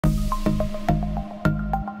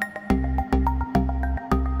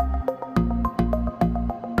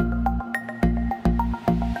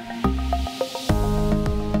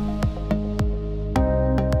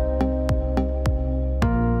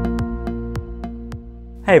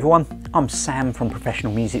Hey everyone, I'm Sam from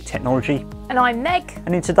Professional Music Technology. And I'm Meg.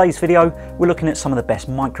 And in today's video, we're looking at some of the best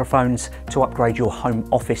microphones to upgrade your home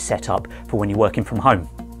office setup for when you're working from home.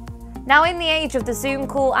 Now, in the age of the Zoom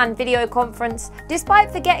call and video conference,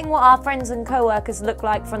 despite forgetting what our friends and co-workers look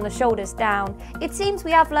like from the shoulders down, it seems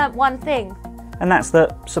we have learnt one thing. And that's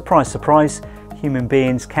that, surprise, surprise, human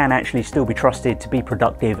beings can actually still be trusted to be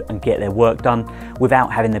productive and get their work done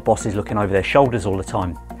without having their bosses looking over their shoulders all the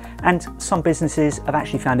time. And some businesses have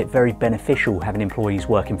actually found it very beneficial having employees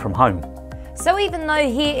working from home. So even though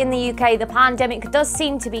here in the UK the pandemic does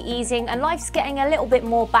seem to be easing and life's getting a little bit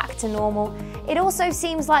more back to normal, it also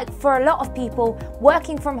seems like for a lot of people,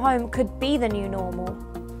 working from home could be the new normal.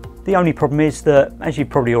 The only problem is that, as you've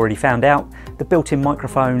probably already found out, the built-in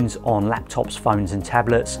microphones on laptops, phones and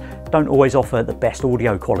tablets don't always offer the best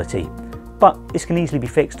audio quality. But this can easily be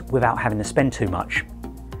fixed without having to spend too much.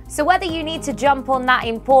 So whether you need to jump on that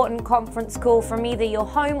important conference call from either your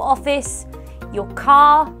home office, your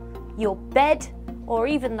car, your bed, or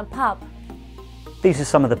even the pub. These are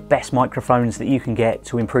some of the best microphones that you can get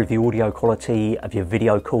to improve the audio quality of your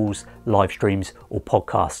video calls, live streams, or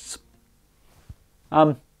podcasts.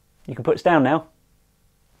 You can put us down now.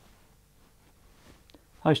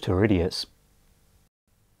 Those two are idiots.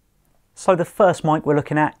 So the first mic we're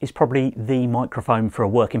looking at is probably the microphone for a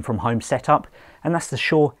working from home setup, and that's the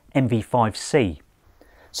Shure MV5C.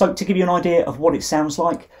 So to give you an idea of what it sounds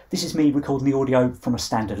like, this is me recording the audio from a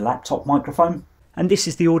standard laptop microphone, and this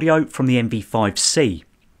is the audio from the MV5C.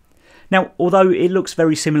 Now, although it looks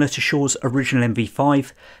very similar to Shure's original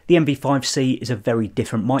MV5, the MV5C is a very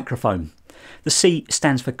different microphone. The C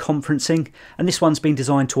stands for conferencing, and this one's been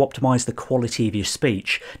designed to optimise the quality of your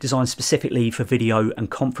speech, designed specifically for video and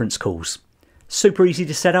conference calls. Super easy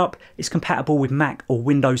to set up, it's compatible with Mac or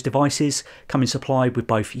Windows devices, coming supplied with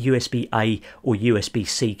both USB-A or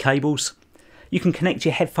USB-C cables. You can connect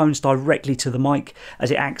your headphones directly to the mic as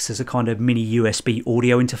it acts as a kind of mini USB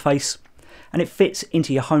audio interface. And it fits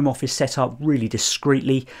into your home office setup really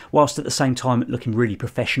discreetly, whilst at the same time looking really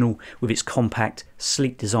professional with its compact,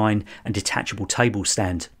 sleek design and detachable table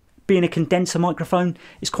stand. Being a condenser microphone,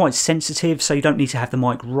 it's quite sensitive, so you don't need to have the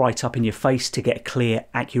mic right up in your face to get a clear,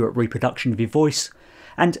 accurate reproduction of your voice.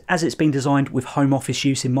 And as it's been designed with home office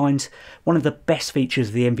use in mind, one of the best features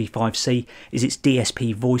of the MV5C is its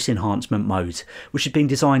DSP voice enhancement mode, which has been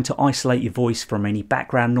designed to isolate your voice from any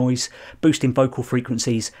background noise, boosting vocal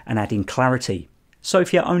frequencies and adding clarity. So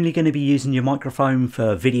if you're only going to be using your microphone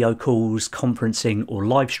for video calls, conferencing or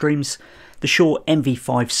live streams, the Shure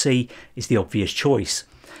MV5C is the obvious choice.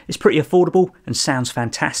 It's pretty affordable and sounds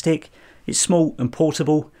fantastic, it's small and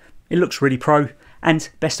portable, it looks really pro, and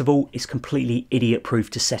best of all, it's completely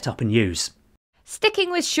idiot-proof to set up and use.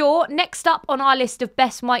 Sticking with Shure, next up on our list of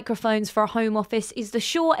best microphones for a home office is the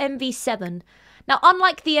Shure MV7. Now,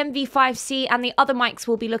 unlike the MV5C and the other mics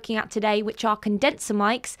we'll be looking at today, which are condenser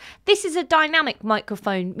mics, this is a dynamic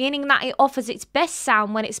microphone, meaning that it offers its best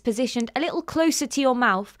sound when it's positioned a little closer to your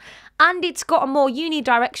mouth, and it's got a more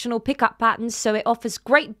unidirectional pickup pattern, so it offers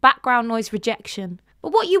great background noise rejection.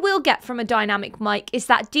 But what you will get from a dynamic mic is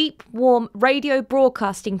that deep, warm, radio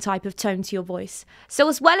broadcasting type of tone to your voice. So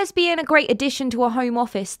as well as being a great addition to a home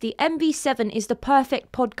office, the MV7 is the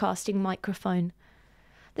perfect podcasting microphone.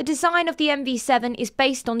 The design of the MV7 is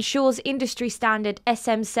based on Shure's industry standard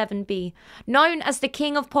SM7B, known as the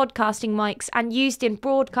king of podcasting mics and used in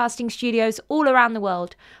broadcasting studios all around the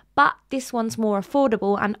world. But this one's more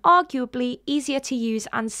affordable and arguably easier to use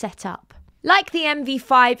and set up. Like the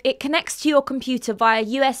MV5, it connects to your computer via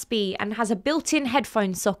USB and has a built-in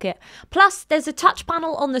headphone socket. Plus, there's a touch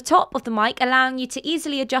panel on the top of the mic allowing you to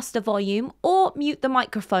easily adjust the volume or mute the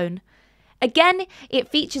microphone. Again, it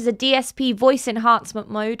features a DSP voice enhancement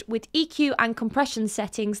mode with EQ and compression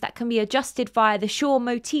settings that can be adjusted via the Shure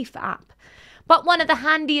Motif app. But one of the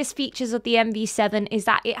handiest features of the MV7 is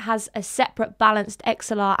that it has a separate balanced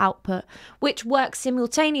XLR output, which works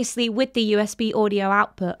simultaneously with the USB audio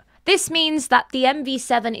output. This means that the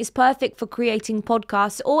MV7 is perfect for creating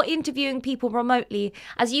podcasts or interviewing people remotely,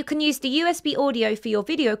 as you can use the USB audio for your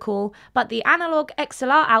video call, but the analog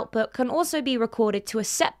XLR output can also be recorded to a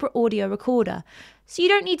separate audio recorder. So you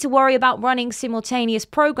don't need to worry about running simultaneous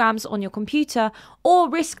programs on your computer or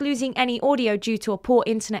risk losing any audio due to a poor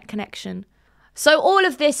internet connection. So all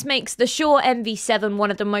of this makes the Shure MV7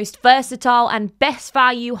 one of the most versatile and best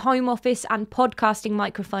value home office and podcasting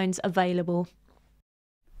microphones available.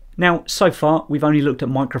 Now, so far, we've only looked at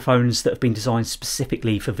microphones that have been designed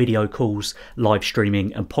specifically for video calls, live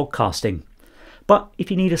streaming and podcasting. But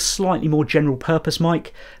if you need a slightly more general purpose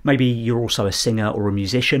mic, maybe you're also a singer or a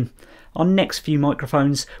musician, Our next few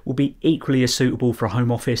microphones will be equally as suitable for a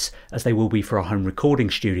home office as they will be for a home recording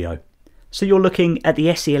studio. So you're looking at the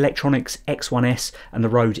SE Electronics X1S and the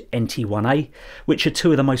Rode NT1A, which are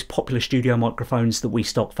two of the most popular studio microphones that we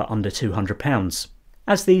stock for under £200.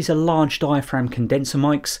 As these are large diaphragm condenser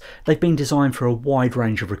mics, they've been designed for a wide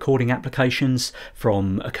range of recording applications,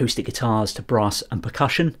 from acoustic guitars to brass and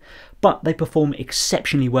percussion, but they perform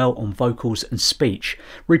exceptionally well on vocals and speech,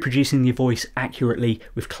 reproducing your voice accurately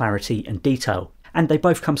with clarity and detail. And they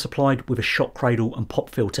both come supplied with a shock cradle and pop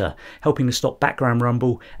filter, helping to stop background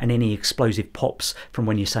rumble and any explosive pops from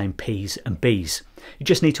when you're saying P's and B's. You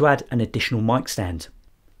just need to add an additional mic stand.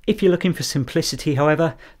 If you're looking for simplicity,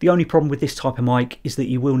 however, the only problem with this type of mic is that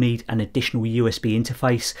you will need an additional USB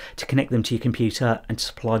interface to connect them to your computer and to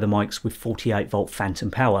supply the mics with 48-volt phantom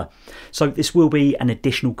power. So this will be an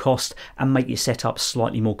additional cost and make your setup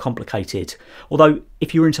slightly more complicated. Although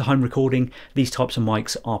if you're into home recording, these types of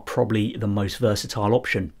mics are probably the most versatile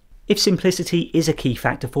option. If simplicity is a key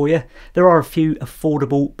factor for you, there are a few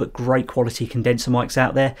affordable but great quality condenser mics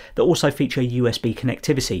out there that also feature USB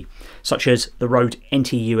connectivity, such as the Rode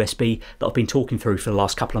NT-USB that I've been talking through for the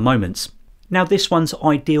last couple of moments. Now this one's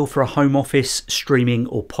ideal for a home office, streaming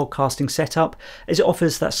or podcasting setup, as it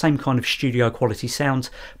offers that same kind of studio quality sound,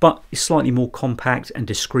 but is slightly more compact and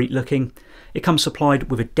discreet looking. It comes supplied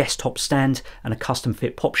with a desktop stand and a custom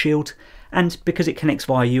fit pop shield. And because it connects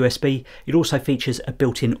via USB, it also features a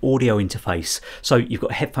built-in audio interface, so you've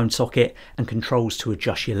got a headphone socket and controls to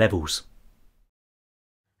adjust your levels.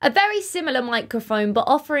 A very similar microphone but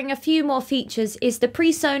offering a few more features is the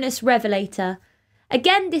Presonus Revelator.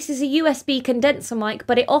 Again, this is a USB condenser mic,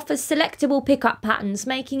 but it offers selectable pickup patterns,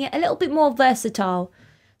 making it a little bit more versatile.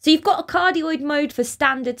 So you've got a cardioid mode for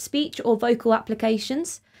standard speech or vocal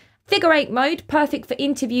applications, Figure 8 mode, perfect for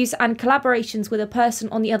interviews and collaborations with a person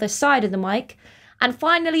on the other side of the mic, and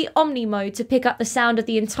finally Omni mode to pick up the sound of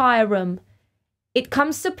the entire room. It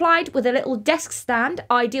comes supplied with a little desk stand,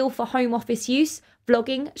 ideal for home office use,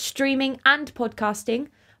 vlogging, streaming and podcasting,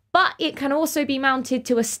 but it can also be mounted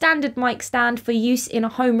to a standard mic stand for use in a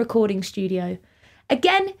home recording studio.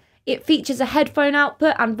 Again, it features a headphone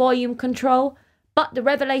output and volume control, but the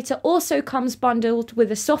Revelator also comes bundled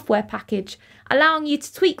with a software package, allowing you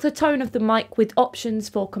to tweak the tone of the mic with options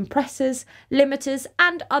for compressors, limiters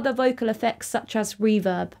and other vocal effects such as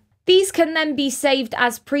reverb. These can then be saved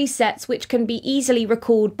as presets, which can be easily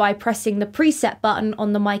recalled by pressing the preset button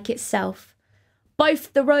on the mic itself.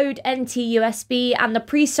 Both the Rode NT-USB and the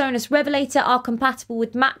Presonus Revelator are compatible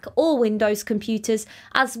with Mac or Windows computers,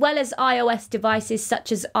 as well as iOS devices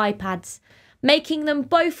such as iPads, making them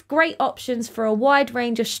both great options for a wide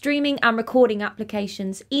range of streaming and recording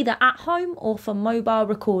applications, either at home or for mobile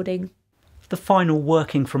recording. The final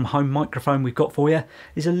working from home microphone we've got for you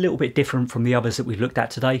is a little bit different from the others that we've looked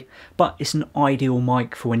at today, but it's an ideal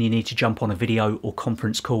mic for when you need to jump on a video or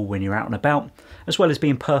conference call when you're out and about, as well as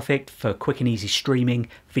being perfect for quick and easy streaming,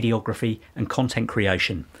 videography and content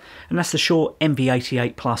creation. And that's the Shure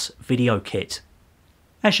MV88 Plus video kit.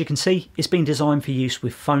 As you can see, it's been designed for use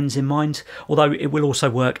with phones in mind, although it will also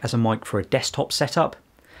work as a mic for a desktop setup.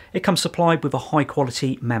 It comes supplied with a high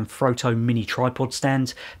quality Manfrotto mini tripod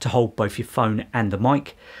stand to hold both your phone and the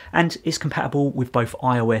mic, and is compatible with both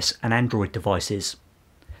iOS and Android devices.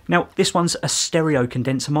 Now this one's a stereo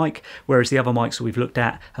condenser mic, whereas the other mics that we've looked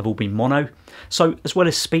at have all been mono, so as well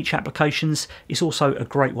as speech applications, it's also a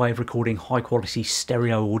great way of recording high quality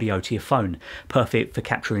stereo audio to your phone, perfect for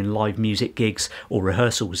capturing live music gigs or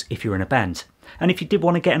rehearsals if you're in a band. And if you did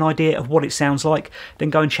want to get an idea of what it sounds like, then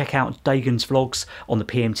go and check out Dagon's vlogs on the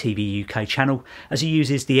PMTV UK channel, as he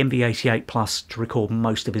uses the MV88 Plus to record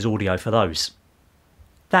most of his audio for those.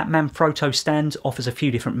 That Manfrotto stand offers a few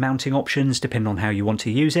different mounting options depending on how you want to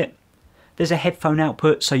use it. There's a headphone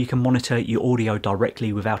output so you can monitor your audio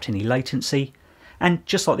directly without any latency. And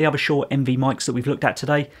just like the other Shure MV mics that we've looked at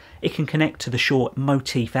today, it can connect to the Shure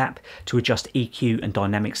Motif app to adjust EQ and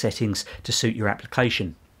dynamic settings to suit your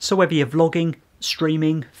application. So whether you're vlogging,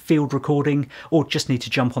 streaming, field recording, or just need to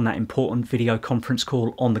jump on that important video conference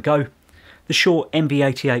call on the go, the Shure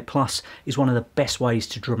MV88 Plus is one of the best ways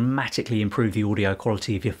to dramatically improve the audio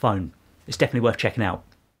quality of your phone. It's definitely worth checking out.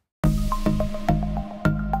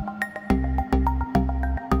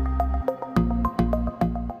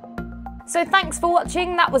 So thanks for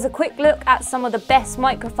watching. That was a quick look at some of the best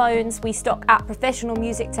microphones we stock at Professional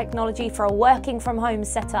Music Technology for a working from home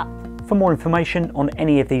setup. For more information on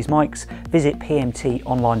any of these mics, visit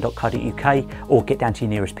pmtonline.co.uk or get down to your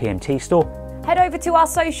nearest PMT store. Head over to our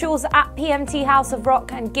socials at PMT House of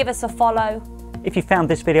Rock and give us a follow. If you found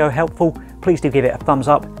this video helpful, please do give it a thumbs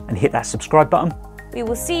up and hit that subscribe button. We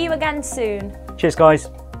will see you again soon. Cheers guys.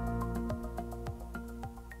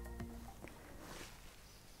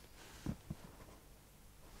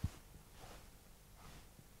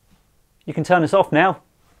 You can turn us off now.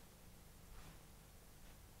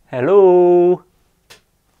 Hello?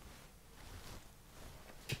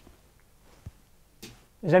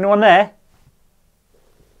 Is anyone there?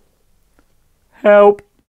 Help!